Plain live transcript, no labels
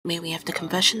May we have the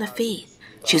confession of faith.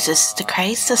 Jesus is the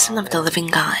Christ, the Son of the living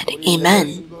God.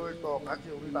 Amen.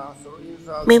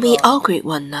 May we all greet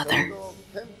one another.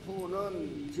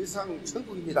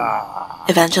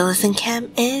 Evangelism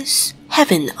camp is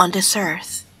heaven on this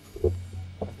earth.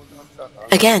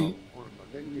 Again,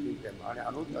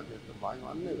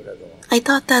 I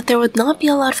thought that there would not be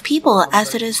a lot of people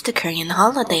as it is the Korean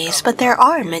holidays, but there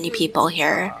are many people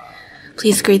here.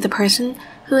 Please greet the person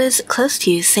who is close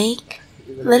to you, saying,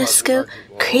 "Let us go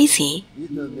crazy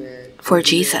for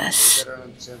Jesus."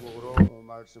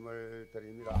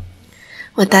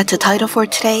 With that, the title for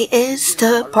today is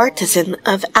The Bartizan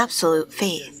of Absolute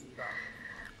Faith.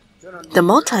 The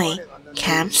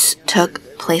multi-camps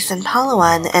took place in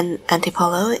Palawan and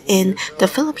Antipolo in the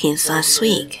Philippines last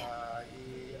week.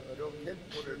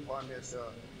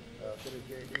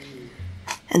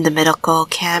 And the medical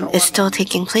camp is still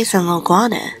taking place in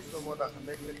Loguana.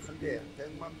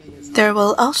 There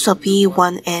will also be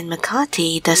one in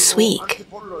Makati this week.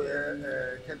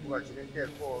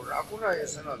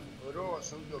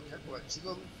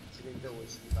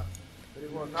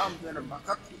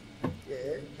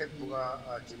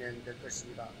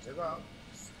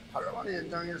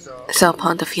 So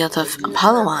upon the field of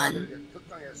Palawan,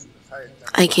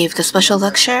 I gave the special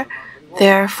lecture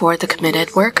there for the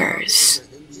committed workers.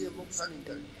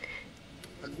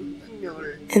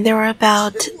 And there were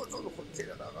about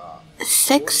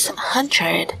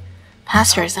 600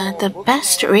 pastors, and at the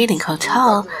best rating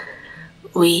hotel,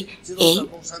 we ate,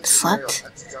 slept,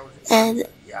 and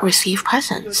received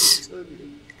presents.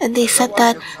 And they said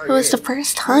that it was the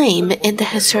first time in the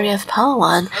history of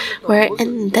Palawan where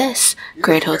in this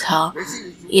great hotel,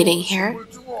 eating here,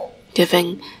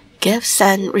 giving gifts,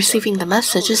 and receiving the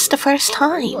message is the first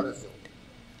time.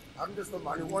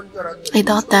 I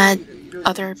thought that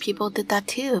other people did that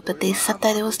too, but they said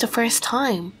that it was the first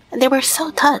time, and they were so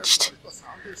touched.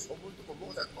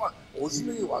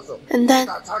 And then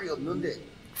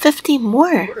 50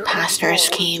 more pastors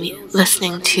came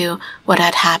listening to what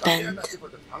had happened.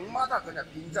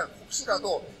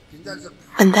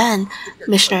 And then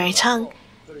Missionary Chung,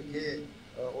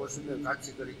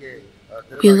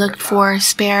 we looked for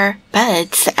spare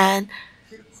beds and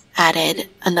added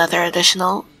another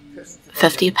additional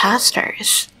 50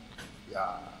 pastors.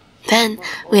 Then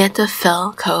we had the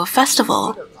Phil Cove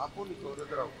Festival.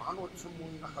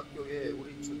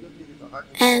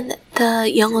 And the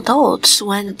young adults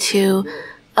went to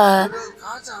a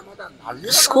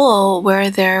school where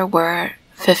there were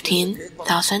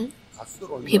 15,000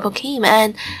 people came.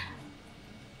 And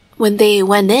when they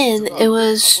went in, it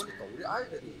was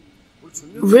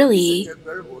really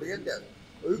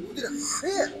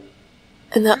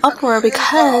in the uproar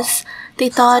because they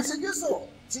thought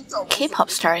K-pop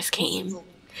stars came.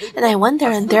 And I went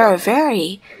there and they are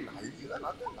very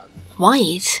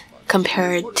white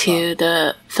compared to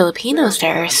the Filipinos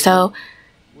there, so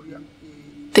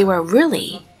they were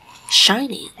really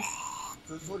shining.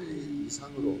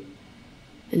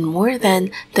 And more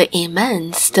than the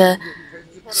amens, the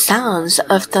sounds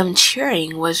of them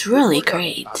cheering was really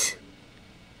great.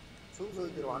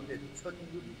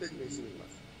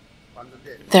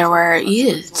 There were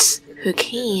youths who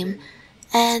came,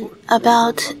 and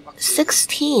about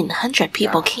 1,600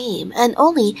 people came, and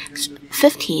only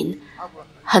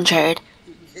 1,500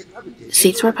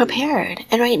 seats were prepared.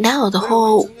 And right now, the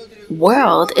whole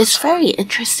world is very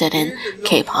interested in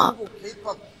K-pop.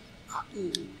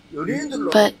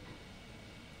 But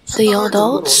the young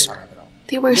adults,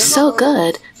 they were so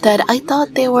good that I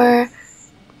thought they were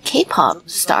K-pop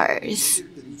stars.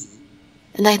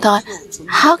 And I thought,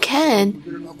 how can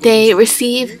they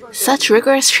receive such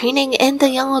rigorous training in the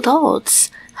young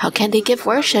adults? How can they give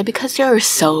worship? Because they are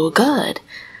so good.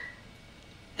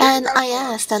 And I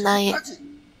asked, and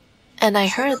I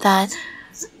heard that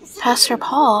Pastor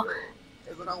Paul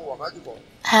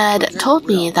had told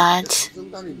me that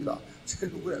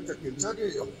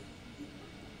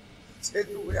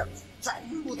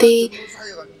they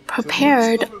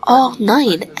prepared all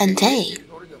night and day.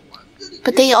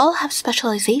 But they all have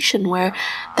specialization where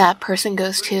that person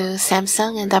goes to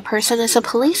Samsung and that person is a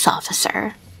police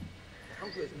officer.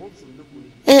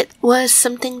 It was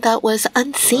something that was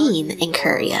unseen in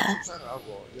Korea.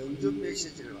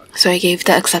 So I gave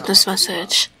the acceptance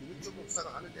message.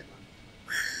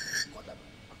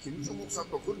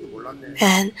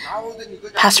 And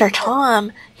Pastor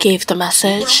Tom gave the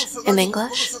message in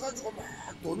English.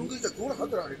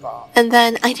 And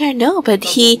then I don't know, but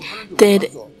he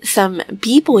did some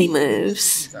b-boy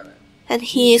moves. And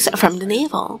he's from the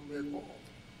naval.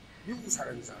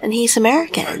 And he's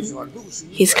American.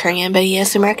 He's Korean, but he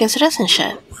has American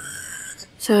citizenship.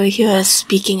 So he was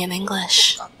speaking in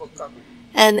English.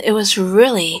 And it was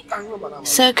really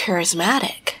so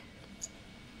charismatic.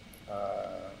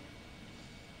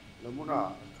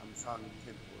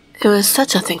 It was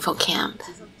such a thankful camp.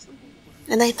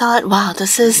 And I thought, wow,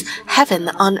 this is heaven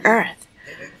on earth,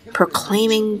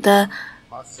 proclaiming the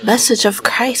message of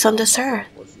Christ on this earth.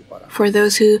 For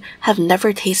those who have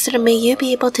never tasted it, may you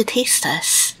be able to taste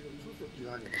this.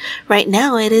 Right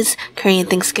now, it is Korean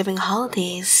Thanksgiving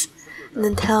holidays. And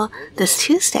until this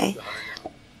Tuesday,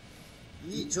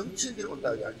 it's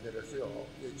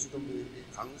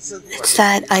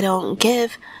that I don't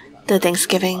give the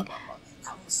Thanksgiving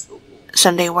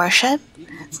Sunday worship,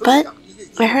 but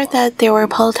I heard that there were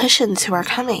politicians who are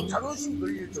coming.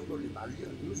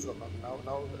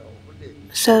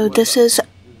 So this is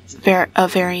a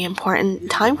very important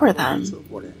time for them.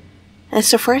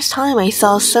 It's the first time I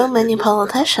saw so many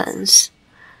politicians.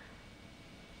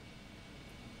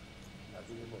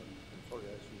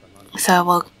 So I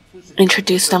will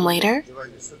introduce them later.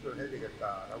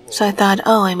 So I thought,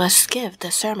 oh, I must give the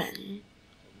sermon.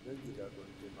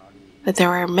 But there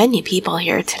were many people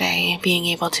here today being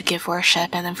able to give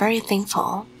worship, and I'm very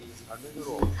thankful.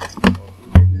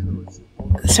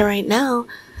 So right now,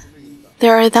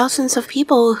 there are thousands of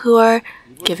people who are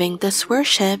giving this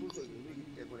worship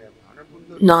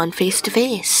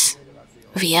non-face-to-face,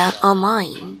 via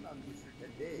online.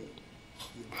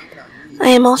 I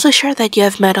am also sure that you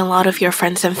have met a lot of your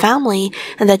friends and family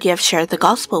and that you have shared the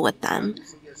gospel with them.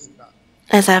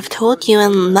 As I've told you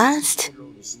in last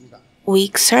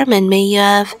week's sermon, may you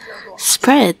have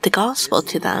spread the gospel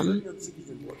to them.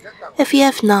 If you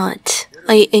have not,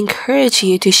 I encourage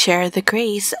you to share the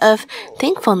grace of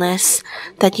thankfulness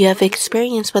that you have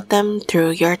experienced with them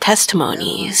through your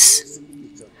testimonies.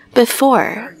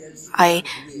 Before I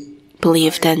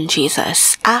believed in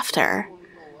Jesus, after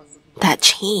that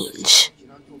change.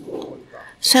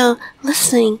 So,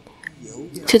 listening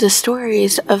to the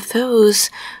stories of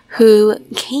those who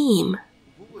came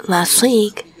last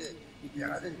week,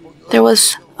 there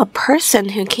was a person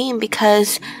who came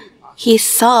because he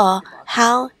saw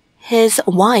how his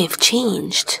wife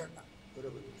changed.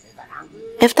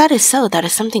 If that is so, that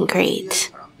is something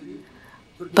great.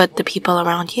 But the people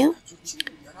around you,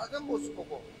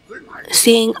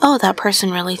 seeing, oh, that person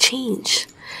really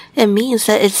changed, it means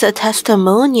that it's a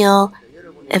testimonial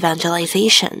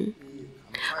evangelization.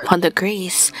 Upon the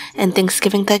grace and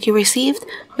thanksgiving that you received,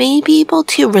 may you be able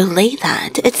to relay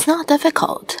that. It's not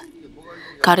difficult.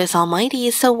 God is almighty,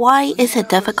 so why is it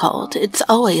difficult? It's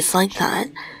always like that.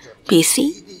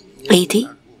 BC,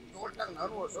 AD.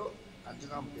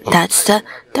 That's the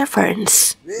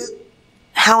difference.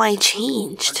 How I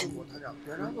changed.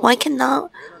 Why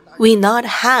cannot we not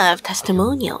have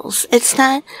testimonials? It's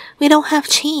that we don't have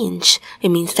change. It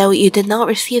means that you did not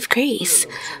receive grace.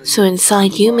 So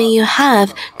inside you, may you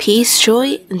have peace,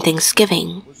 joy, and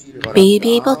thanksgiving. May you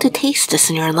be able to taste this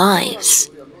in your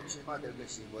lives.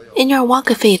 In your walk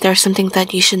of faith, there's something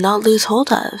that you should not lose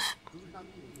hold of.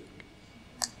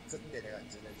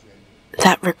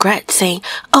 That regret, saying,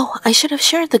 oh, I should have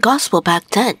shared the gospel back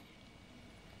then.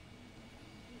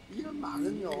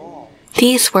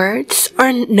 These words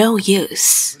are no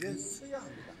use.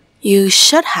 You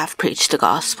should have preached the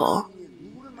gospel.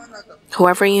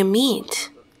 Whoever you meet.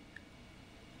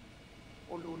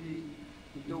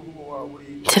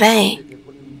 Today,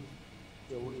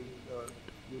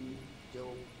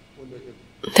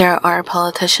 there are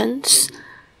politicians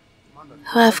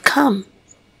who have come.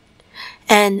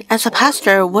 And as a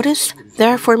pastor, what is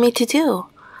there for me to do?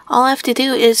 All I have to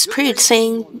do is preach,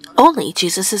 saying only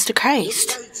Jesus is the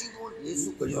Christ.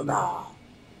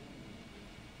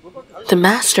 The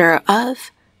master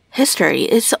of history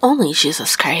is only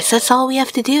Jesus Christ. That's all we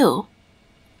have to do.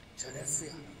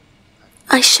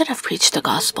 I should have preached the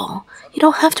gospel. You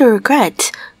don't have to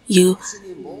regret. You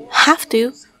have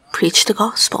to preach the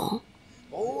gospel.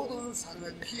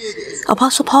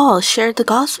 Apostle Paul shared the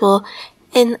gospel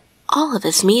in all of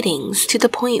his meetings to the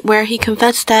point where he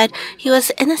confessed that he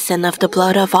was innocent of the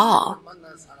blood of all.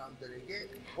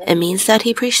 It means that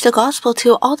he preached the gospel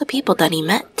to all the people that he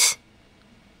met.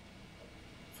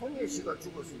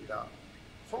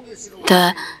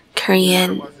 The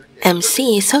Korean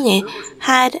MC, Sung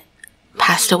had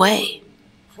passed away.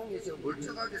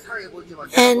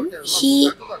 And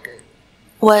he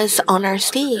was on our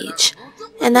stage.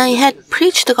 And I had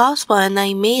preached the gospel and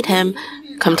I made him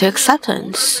come to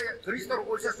acceptance.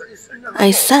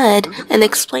 I said and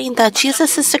explained that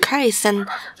Jesus is the Christ, and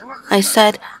I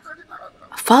said,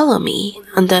 follow me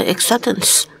on the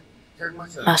acceptance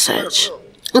message.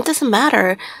 It doesn't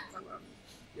matter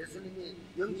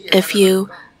if you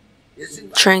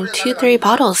drink 2-3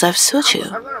 bottles of soju.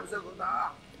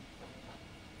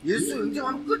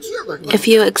 If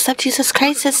you accept Jesus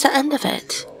Christ, it's the end of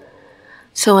it.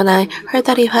 So when I heard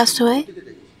that he passed away,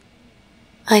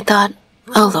 I thought,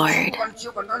 oh Lord,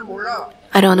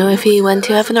 I don't know if he went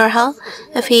to heaven or hell.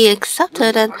 If he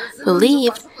accepted and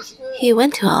believed, he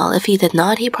went to hell. If he did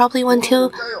not, he probably went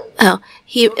to...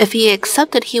 if he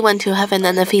accepted, he went to heaven,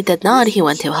 and if he did not, he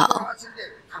went to hell.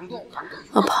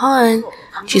 Upon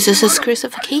Jesus'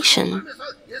 crucifixion,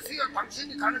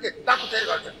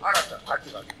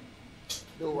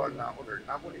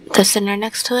 the sinner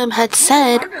next to him had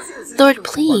said, Lord,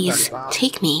 please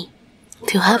take me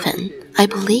to heaven. I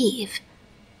believe.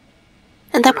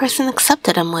 And that person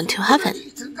accepted and went to heaven.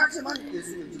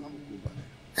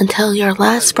 Until your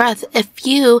last breath, if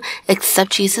you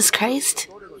accept Jesus Christ,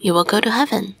 you will go to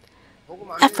heaven.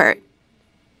 Effort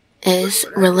is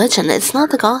religion. It's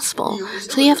not the gospel.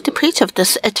 So you have to preach of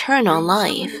this eternal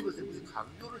life.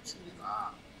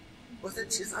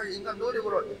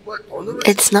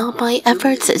 It's not by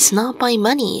efforts, it's not by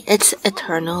money, it's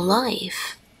eternal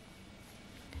life.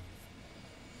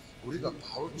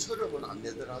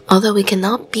 Although we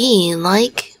cannot be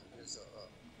like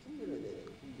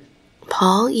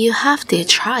Paul, you have to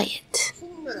try it.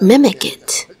 Mimic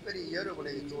it.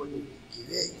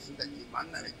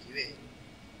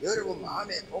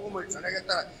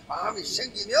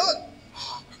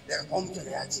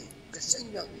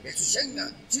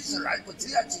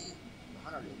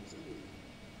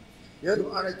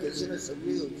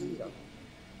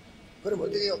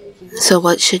 So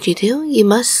what should you do? You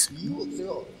must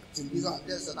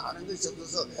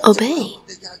obey.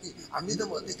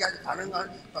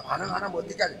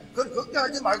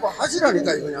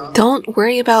 Don't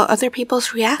worry about other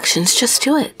people's reactions, just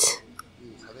do it.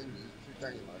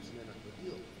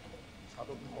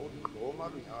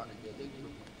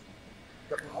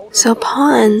 So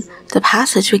upon the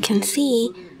passage we can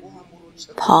see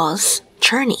Paul's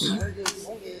journey.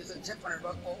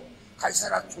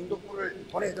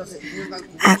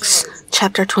 Acts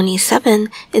chapter 27,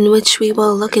 in which we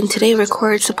will look in today,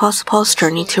 records Apostle Paul's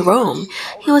journey to Rome.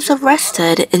 He was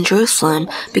arrested in Jerusalem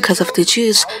because of the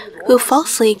Jews who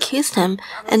falsely accused him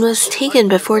and was taken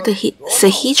before the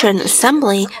Sanhedrin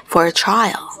assembly for a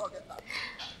trial.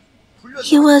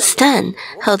 He was then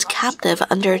held captive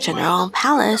under General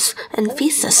Pallas and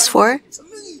Festus for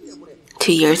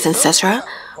 2 years in Caesarea,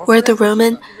 where the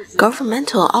Roman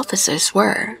governmental officers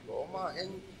were.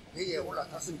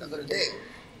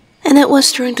 And it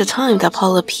was during the time that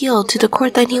Paul appealed to the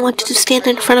court that he wanted to stand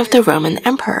in front of the Roman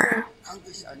emperor.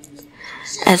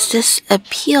 As this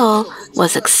appeal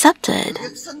was accepted,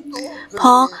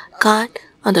 Paul got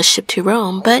on the ship to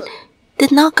Rome, but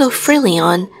did not go freely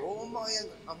on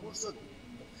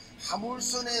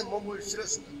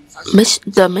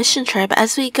the mission trip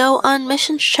as we go on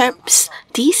mission trips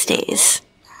these days.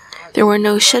 There were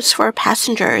no ships for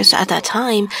passengers at that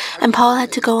time, and Paul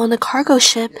had to go on a cargo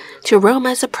ship to Rome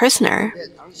as a prisoner.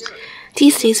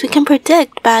 These days we can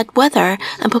predict bad weather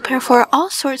and prepare for all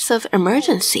sorts of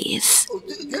emergencies.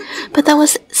 But that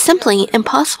was simply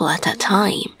impossible at that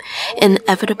time.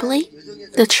 Inevitably,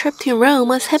 the trip to Rome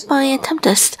was hit by a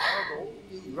tempest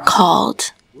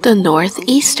called the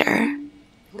Northeaster.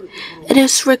 It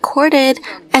is recorded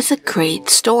as a great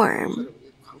storm.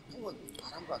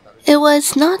 It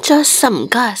was not just some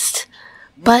gust,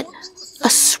 but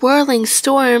a swirling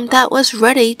storm that was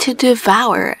ready to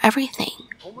devour everything.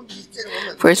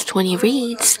 Verse 20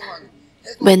 reads,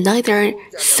 "When neither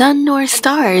sun nor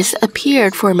stars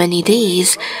appeared for many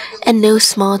days, and no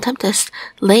small tempest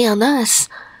lay on us,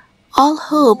 all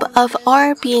hope of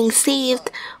our being saved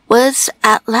was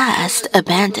at last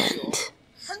abandoned."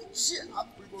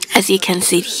 As you can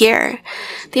see here,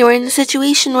 they were in a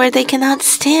situation where they cannot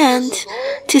stand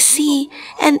to see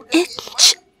an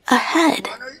inch ahead.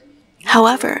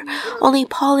 However, only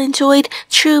Paul enjoyed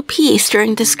true peace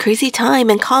during this crazy time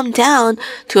and calmed down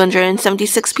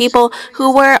 276 people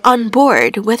who were on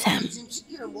board with him.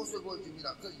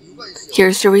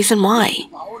 Here's the reason why.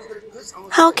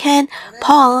 How can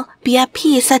Paul be at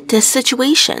peace at this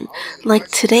situation?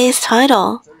 Like today's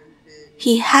title,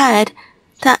 he had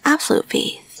the absolute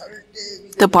faith.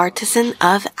 The Bartizan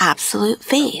of absolute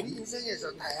faith.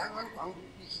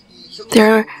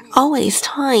 There are always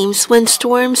times when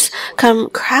storms come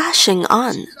crashing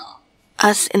on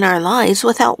us in our lives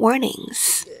without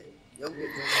warnings.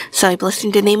 So I bless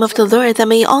in the name of the Lord that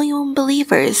may all you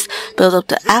believers build up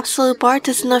the absolute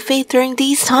Bartizan of faith during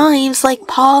these times like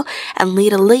Paul and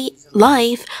lead a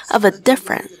life of a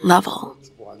different level.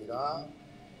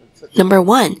 Number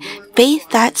 1, faith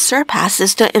that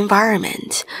surpasses the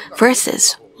environment.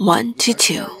 Verses 1 to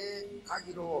 2.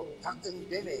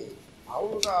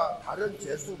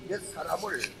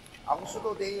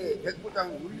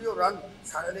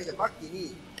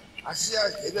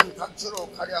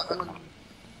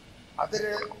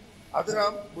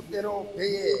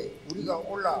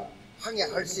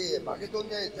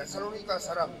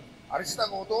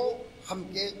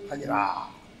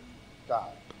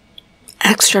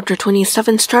 Acts chapter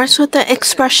 27 starts with the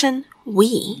expression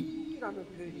we.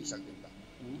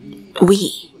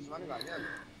 We.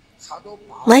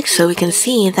 Like so, we can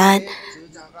see that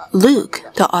Luke,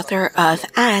 the author of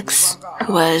Acts,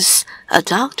 who was a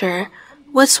doctor,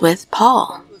 was with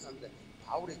Paul.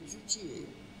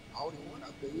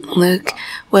 Luke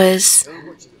was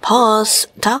Paul's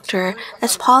doctor,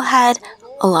 as Paul had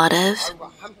a lot of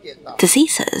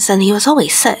diseases and he was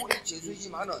always sick.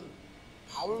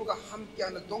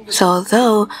 So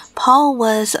although Paul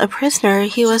was a prisoner,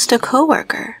 he was the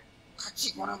co-worker,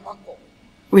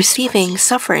 receiving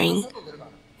suffering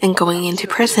and going into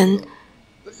prison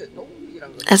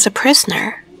as a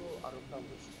prisoner.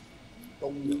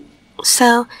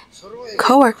 So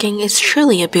co-working is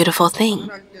truly a beautiful thing.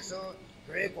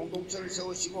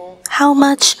 How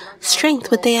much strength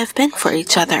would they have been for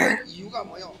each other?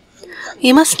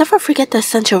 You must never forget the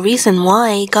essential reason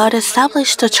why God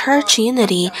established the church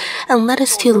unity and led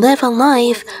us to live a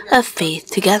life of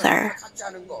faith together.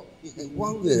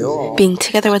 Being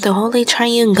together with the Holy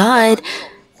Triune God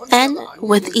and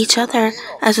with each other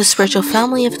as a spiritual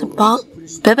family of the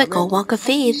biblical walk of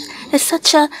faith is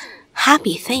such a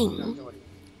happy thing.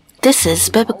 This is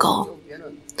biblical.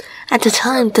 At the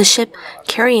time, the ship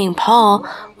carrying Paul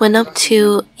went up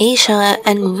to Asia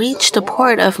and reached the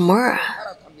port of Mura.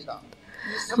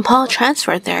 Paul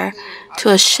transferred there to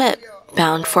a ship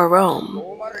bound for Rome.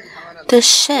 This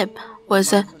ship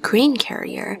was a grain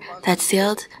carrier that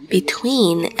sailed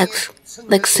between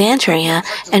Alexandria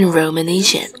and Rome in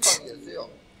Egypt.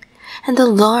 And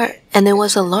it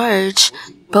was a large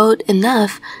boat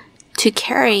enough to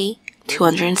carry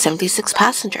 276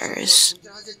 passengers.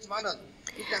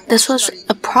 This was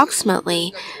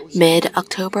approximately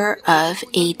mid-October of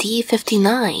AD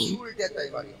 59.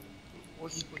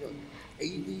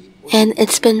 And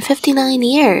it's been 59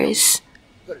 years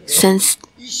since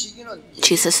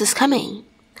Jesus is coming.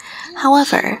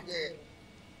 However,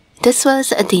 this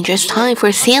was a dangerous time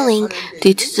for sailing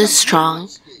due to the strong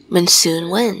monsoon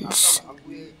winds.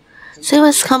 So it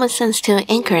was common sense to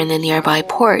anchor in a nearby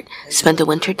port, spend the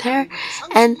winter there,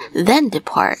 and then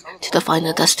depart to the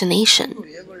final destination.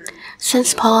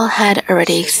 Since Paul had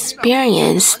already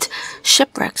experienced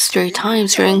shipwrecks 3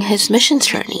 times during his mission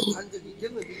journey,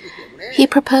 he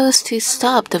proposed to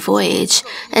stop the voyage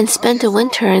and spend the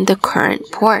winter in the current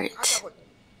port.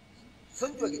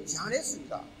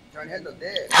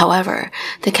 However,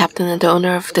 the captain and the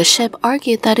owner of the ship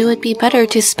argued that it would be better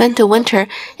to spend the winter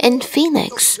in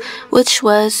Phoenix, which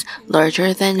was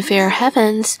larger than Fair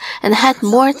Heavens and had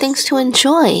more things to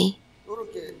enjoy.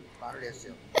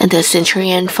 And the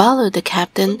centurion followed the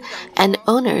captain and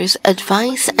owner's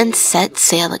advice and set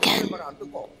sail again.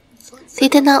 They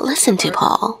did not listen to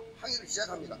Paul.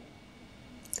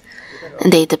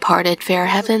 And they departed Fair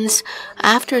Heavens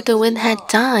after the wind had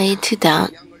died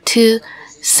to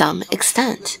some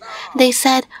extent. They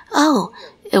said, "Oh,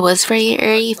 it was very,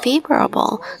 very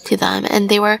favorable to them," and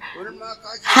they were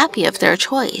happy of their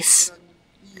choice.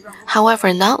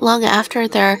 However, not long after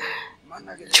their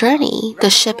journey, the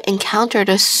ship encountered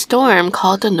a storm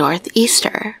called the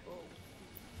Northeaster.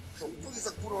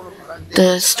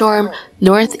 The storm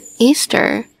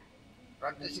Northeaster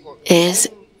is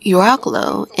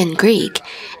Euroglo in Greek,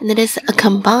 and it is a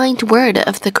combined word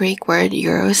of the Greek word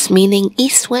euros, meaning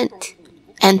east wind,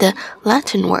 and the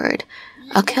Latin word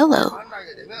oculo,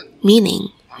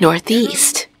 meaning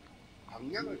northeast.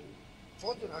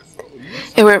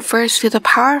 It refers to the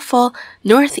powerful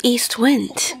northeast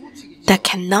wind that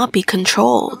cannot be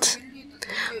controlled.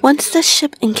 Once the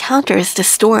ship encounters the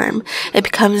storm, it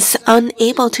becomes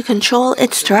unable to control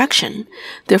its direction.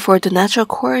 Therefore, the natural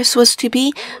course was to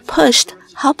be pushed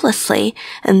helplessly,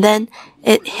 and then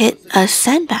it hit a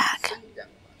sandbag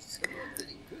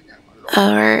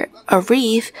or a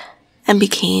reef and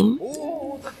became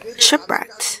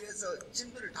shipwrecked.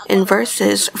 In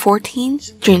verses 14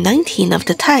 through 19 of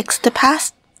the text,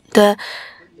 the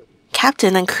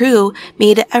captain and crew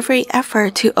made every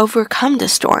effort to overcome the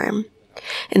storm.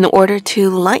 In order to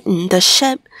lighten the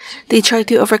ship, they tried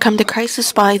to overcome the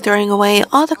crisis by throwing away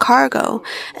all the cargo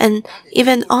and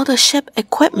even all the ship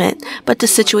equipment, but the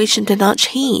situation did not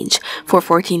change. For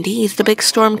 14 days, the big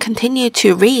storm continued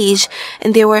to rage,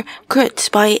 and they were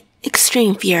gripped by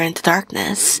extreme fear in the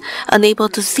darkness, unable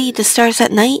to see the stars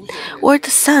at night or the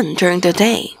sun during the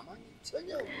day.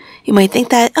 You might think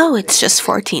that, oh, it's just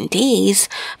 14 days,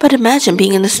 but imagine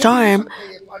being in a storm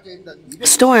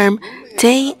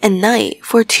day and night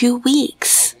for 2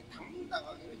 weeks.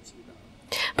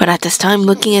 But at this time,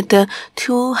 looking at the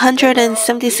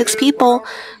 276 people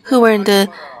who were in the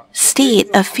state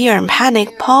of fear and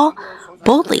panic, Paul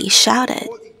boldly shouted.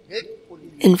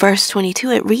 In verse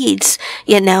 22, it reads,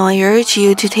 "Yet now I urge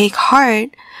you to take heart,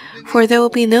 for there will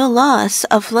be no loss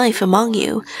of life among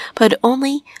you, but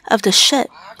only of the ship.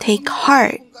 Take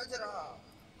heart."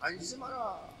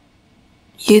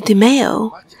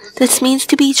 Eudemeo. This means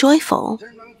to be joyful.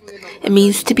 It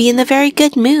means to be in a very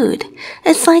good mood.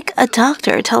 It's like a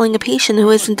doctor telling a patient who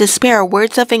is in despair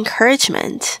words of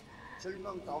encouragement.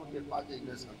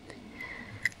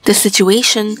 The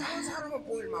situation,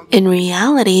 in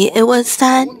reality, it was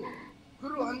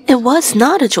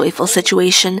not a joyful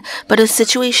situation, but a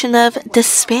situation of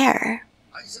despair.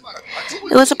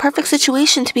 It was a perfect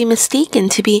situation to be mistaken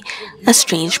to be a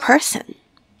strange person.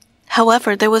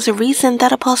 However, there was a reason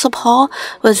that Apostle Paul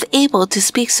was able to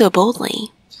speak so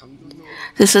boldly.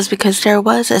 This was because there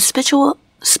was a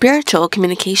spiritual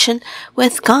communication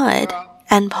with God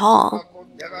and Paul.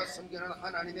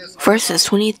 Verses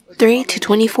 23 to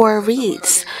 24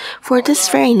 reads, "For this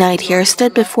very night here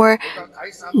stood before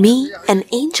me an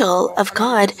angel of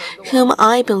God, whom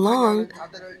I belong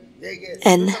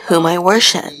and whom I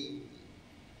worship.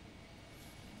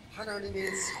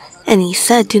 And he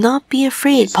said, 'Do not be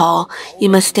afraid, Paul. You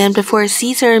must stand before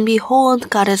Caesar, and behold,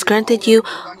 God has granted you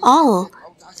all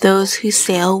those who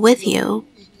sail with you.'"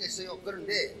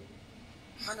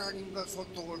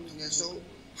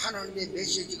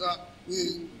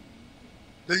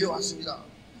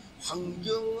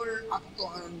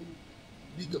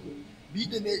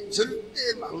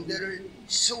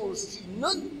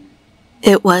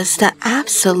 It was the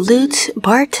absolute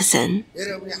Bartizan.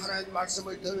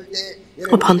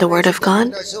 Upon the word of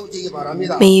God,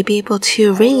 may you be able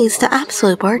to raise the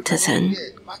absolute Bartizan.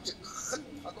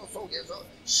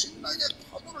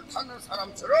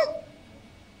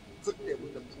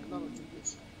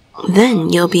 Then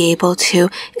you'll be able to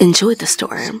enjoy the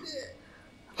storm.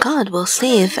 God will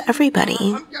save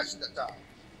everybody.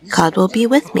 God will be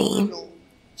with me.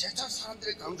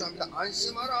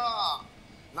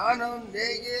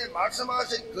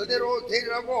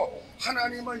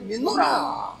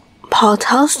 Paul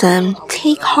tells them,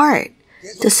 take heart.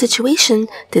 The situation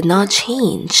did not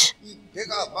change.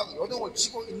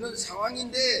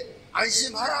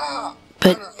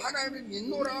 But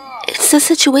it's a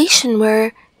situation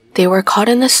where they were caught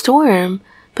in a storm,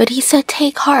 but he said,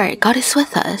 take heart, God is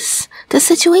with us. The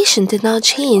situation did not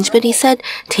change, but he said,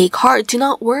 take heart, do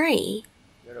not worry.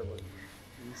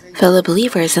 Fellow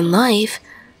believers, in life,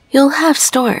 you'll have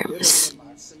storms.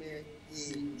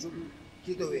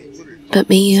 But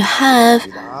may you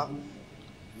have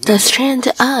the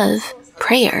strand of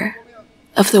prayer,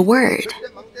 of the word,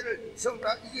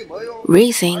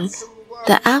 raising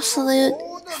the absolute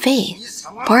faith,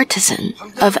 partisan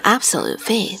of absolute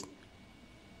faith.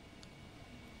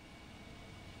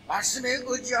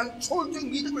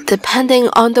 Depending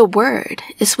on the word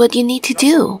is what you need to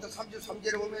do.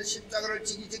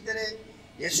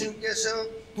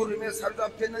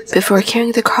 Before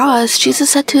carrying the cross, Jesus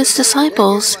said to his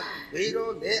disciples,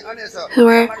 who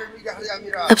were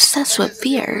obsessed with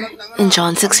fear, in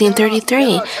John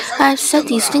 16:33, "I have said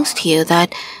these things to you,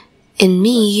 that in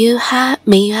me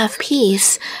may you have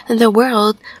peace. In the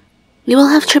world you will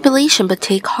have tribulation, but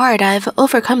take heart, I have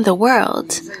overcome the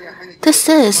world." This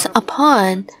is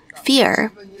upon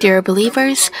fear. Dear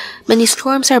believers, many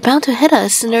storms are bound to hit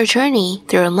us in our journey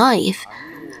through life.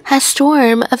 Has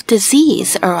storm of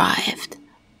disease arrived?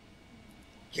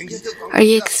 Are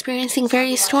you experiencing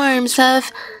various storms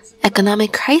of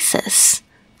economic crisis,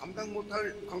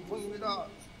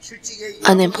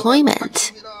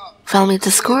 unemployment, family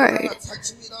discord,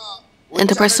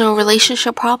 interpersonal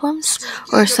relationship problems,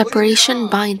 or separation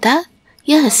by death?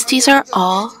 Yes, these are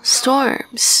all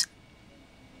storms.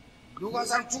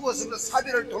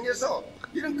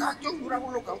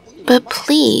 But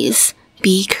please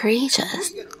be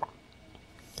courageous.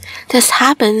 This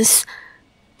happens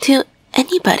to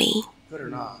anybody.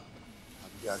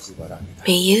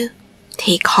 May you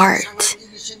take heart.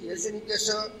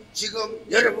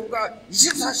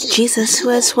 Jesus, who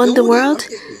has won the world,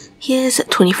 he is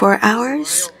 24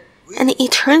 hours and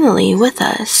eternally with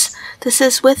us. This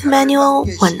is with Emmanuel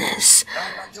oneness.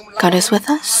 God is with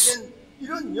us.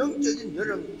 And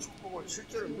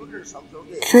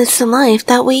it's the life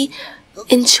that we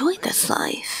enjoy, this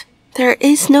life. There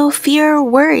is no fear,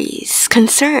 worries,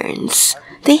 concerns.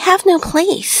 They have no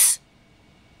place.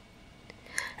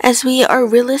 As we are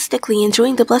realistically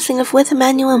enjoying the blessing of with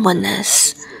Emmanuel and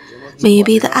oneness, may you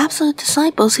be the absolute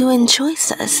disciples who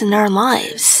enjoys us in our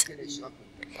lives.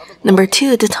 Number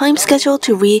 2, the time schedule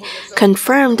to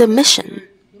reconfirm the mission.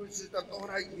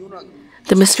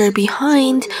 The mystery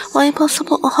behind why Apostle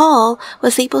Paul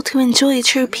was able to enjoy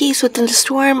true peace within the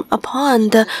storm upon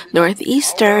the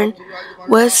northeastern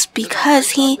was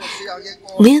because he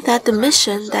knew that the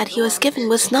mission that he was given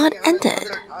was not ended.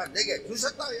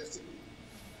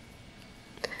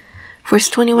 Verse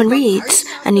 21 reads,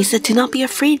 "And he said, 'Do not be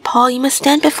afraid, Paul, you must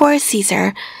stand before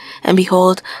Caesar. And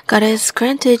behold, God has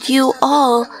granted you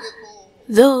all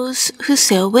those who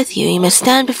sail with you. You must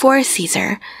stand before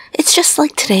Caesar.'" It's just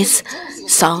like today's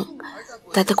song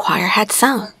that the choir had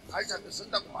sung.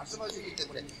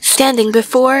 Standing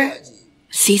before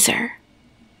Caesar.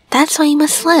 That's how you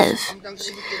must live.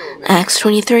 Acts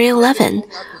 23:11.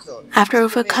 After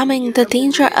overcoming the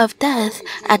danger of death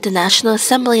at the National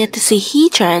Assembly at the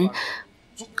Sanhedrin,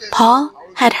 Paul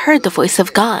had heard the voice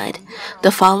of God.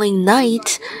 The following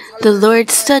night, the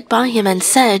Lord stood by him and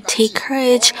said, "Take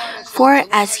courage, for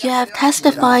as you have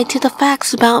testified to the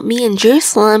facts about me in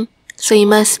Jerusalem, so you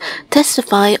must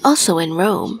testify also in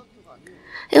Rome."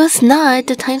 It was not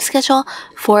the time schedule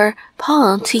for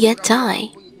Paul to yet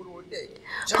die.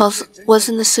 Paul was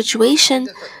in a situation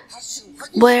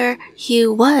where he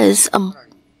was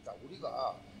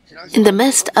in the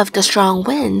midst of the strong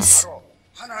winds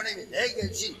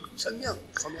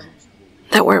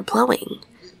that were blowing.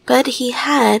 But he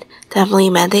had the heavenly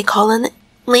mandate, calling,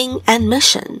 and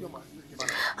mission.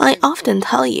 I often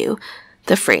tell you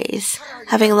the phrase,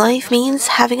 having life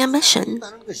means having a mission.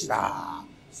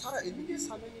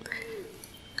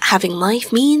 Having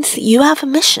life means you have a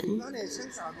mission.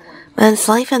 Man's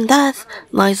life and death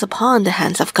lies upon the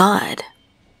hands of God.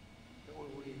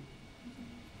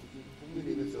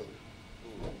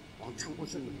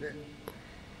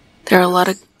 There are a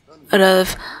lot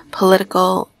of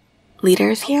political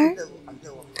leaders here.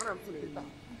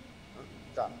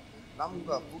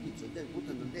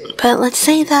 But let's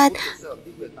say that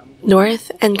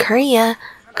North and Korea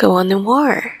go on a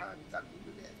war.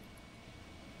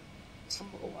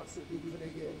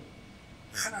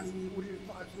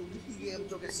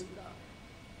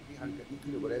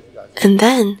 And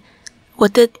then,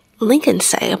 what did Lincoln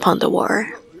say upon the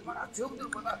war?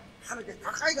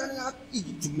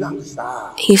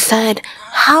 He said,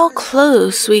 "How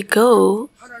close we go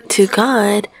to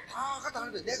God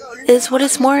is what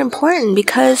is more important,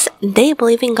 because they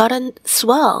believe in God as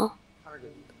well.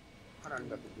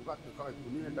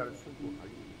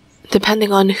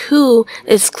 Depending on who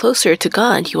is closer to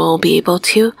God, you will be able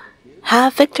to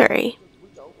have victory."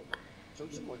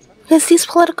 Because these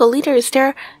political leaders,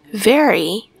 they're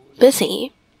very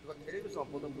busy.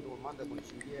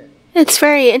 It's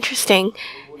very interesting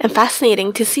and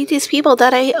fascinating to see these people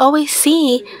that I always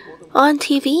see on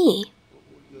TV.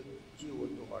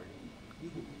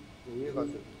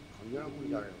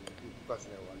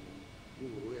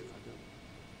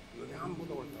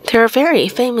 There are very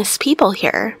famous people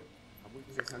here.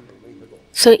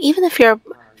 So even if you're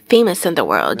famous in the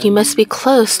world, you must be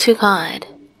close to God.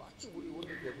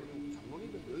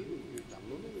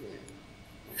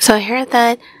 So I heard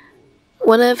that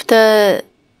one of the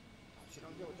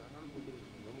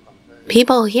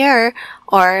people here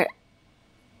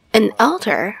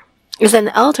is an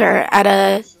elder at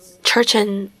a church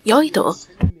in Yeouido.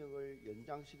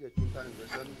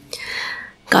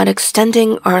 God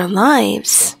extending our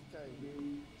lives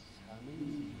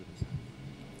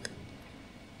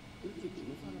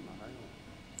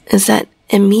is that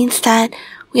it means that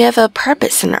we have a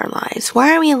purpose in our lives.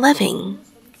 Why are we living?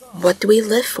 What do we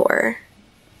live for?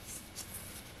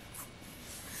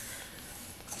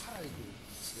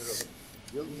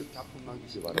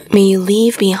 May you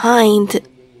leave behind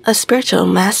a spiritual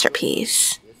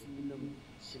masterpiece.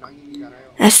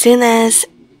 As soon as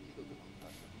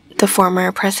the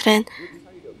former president,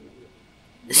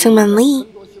 Syngman Lee,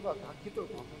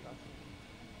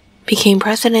 became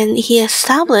president, he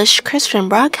established Christian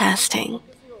broadcasting.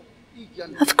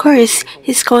 Of course,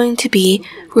 he's going to be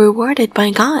rewarded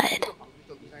by God.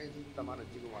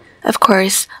 Of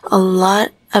course, a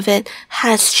lot of it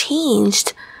has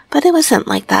changed, but it wasn't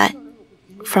like that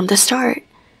from the start.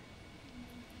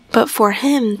 But for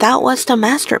him, that was the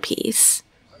masterpiece,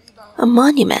 a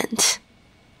monument.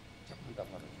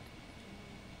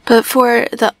 But for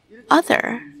the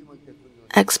other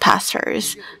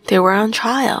ex-pastors, they were on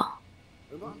trial.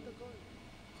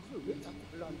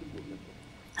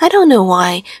 I don't know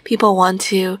why people want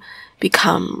to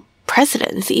become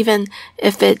presidents, even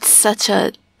if it's such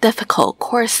a difficult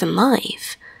course in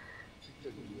life.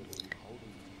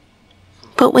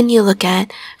 But when you look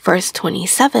at verse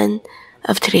 27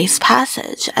 of today's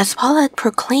passage, as Paul had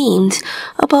proclaimed,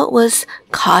 a boat was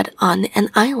caught on an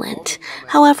island.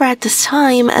 However, at this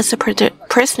time, as the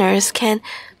prisoners can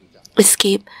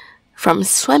escape from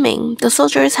swimming, the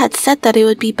soldiers had said that it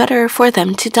would be better for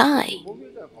them to die.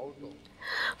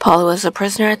 Paul, who was a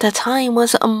prisoner at that time,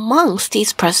 was amongst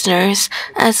these prisoners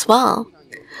as well.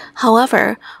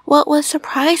 However, what was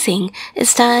surprising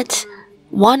is that,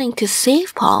 wanting to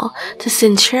save Paul, the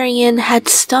centurion had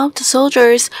stopped the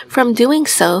soldiers from doing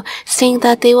so, saying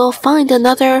that they will find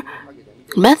another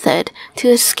method to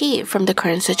escape from the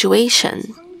current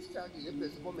situation.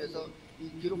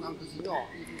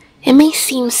 It may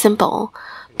seem simple,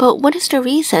 but what is the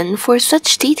reason for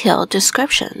such detailed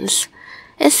descriptions?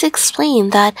 It's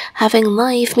explained that having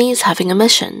life means having a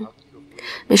mission.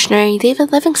 Missionary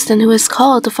David Livingstone, who is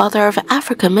called the father of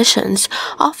African missions,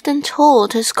 often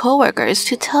told his co-workers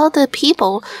to tell the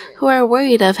people who are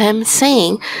worried of him,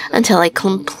 saying, "Until I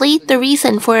complete the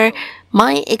reason for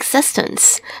my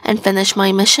existence and finish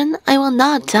my mission, I will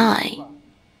not die."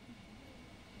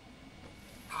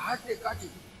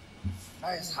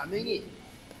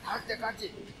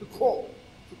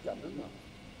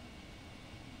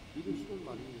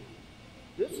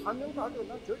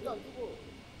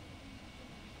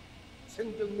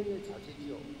 생정명의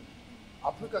자세지요.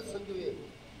 아프리카 선교의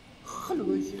큰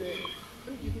헌신의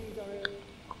큰 기둥이잖아요.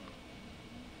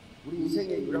 우리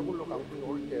인생의 유라굴로 강풍이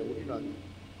올 때 우리는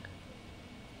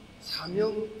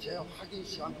사명 재확인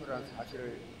시간표라는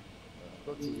사실을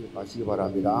놓치지 마시기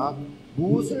바랍니다.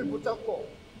 무엇을 붙잡고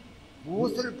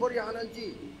무엇을 버려야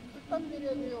하는지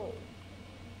결단내려야 돼요.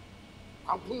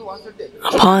 강풍이 왔을 때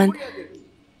Upon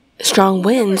strong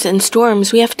winds and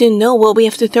storms, we have to know what we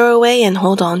have to throw away and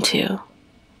hold on to.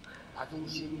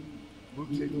 나중심,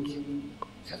 물질중심,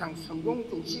 세상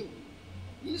성공중심,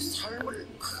 이 삶을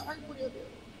가만히 버려야 돼요.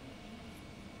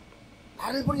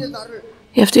 나를 버려 나를.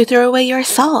 You have to throw away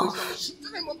yourself.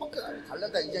 십자가에 못 박혀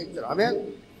달라다 이자입니다.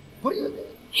 아멘. 버려야 돼요.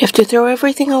 You have to throw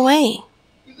everything away.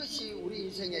 이것이 우리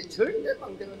인생의 절대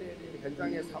망대가 되어야 돼요.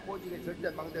 현장의 사고직의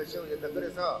절대 망대가 세워야 된다.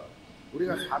 그래서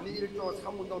우리가 3일 1조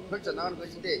 3운동 펼쳐나가는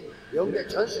것인데 영계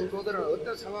전 성도들은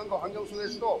어떤 상황과 환경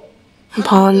속에서도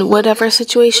Upon whatever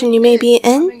situation you may be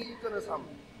in,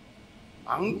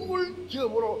 만국을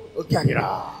기업으로 얻게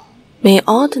하리라. may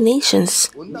all the nations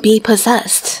be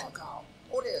possessed.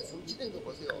 올해 성취된 거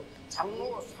보세요.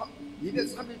 장로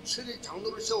 237개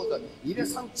장로를 세워서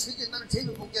 237개 나를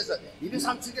제일복해서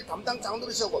 237개 담당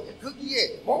장로를 세우고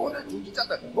거기에 모든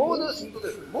중직자들, 모든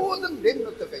성도들, 모든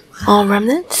렘넌트들 All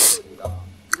remnants,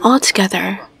 all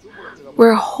together,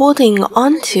 we're holding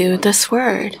on to this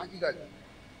word.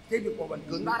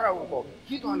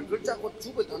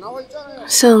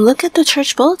 So look at the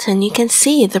church bulletin, you can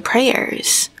see the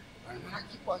prayers.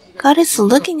 God is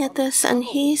looking at this and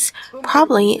He's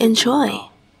probably in joy.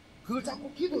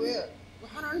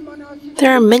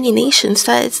 There are many nations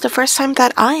that it's the first time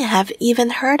that I have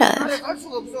even heard of.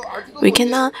 We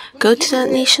cannot go to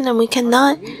that nation and we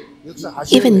cannot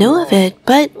even know of it,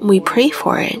 but we pray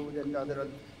for it.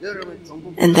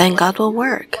 And then God will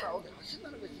work.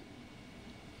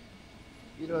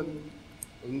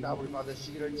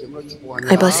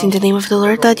 I bless in the name of the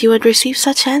Lord that you would receive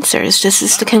such answers. This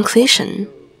is the conclusion.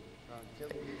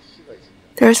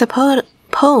 There is a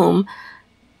poem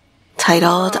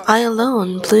titled, "I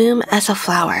alone bloom as a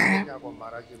flower."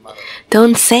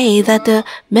 Don't say that the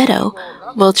meadow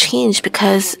will change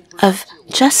because of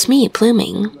just me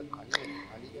blooming.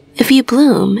 If you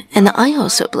bloom and I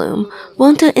also bloom,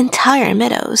 won't the entire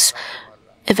meadows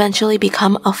eventually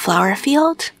become a flower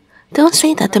field? Don't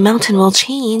say that the mountain will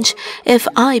change if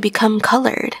I become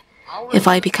colored. If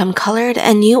I become colored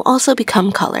and you also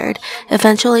become colored,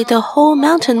 eventually the whole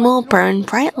mountain will burn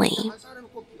brightly.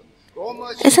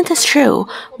 Isn't this true?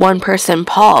 One person,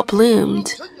 Paul,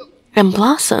 bloomed and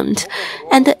blossomed,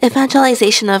 and the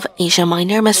evangelization of Asia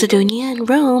Minor, Macedonia, and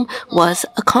Rome was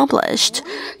accomplished.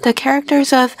 The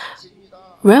characters of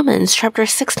Romans chapter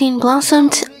 16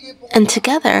 blossomed, and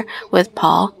together with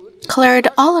Paul, colored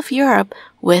all of Europe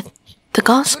with the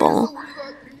gospel.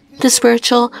 The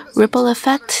spiritual ripple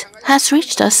effect has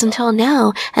reached us until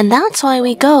now, and that's why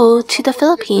we go to the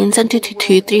Philippines and to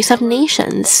 237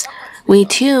 nations. We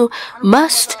too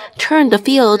must turn the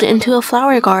field into a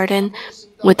flower garden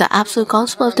with the absolute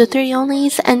gospel of the three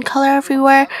onlys and color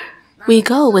everywhere we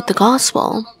go with the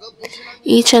gospel.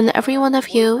 Each and every one of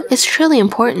you is truly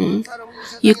important.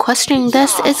 You questioning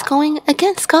this is going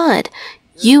against God.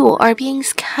 you are being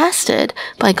casted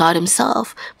by God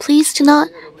Himself. Please do not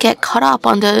get caught up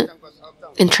on the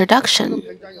introduction.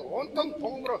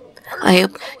 I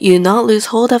hope you not lose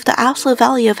hold of the absolute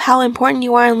value of how important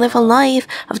you are and live a life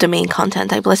of the main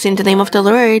content. I bless you in the name of the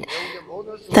Lord,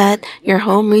 that your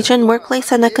home, region,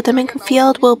 workplace, and academic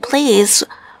field will blaze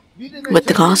with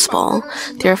the gospel.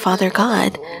 Dear Father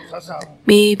God,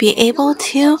 may you be able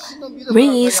to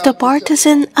raise the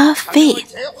Bartizan of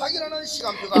faith.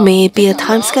 May it be a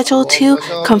time schedule to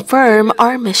confirm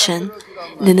our mission.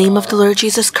 In the name of the Lord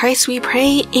Jesus Christ we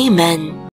pray, Amen.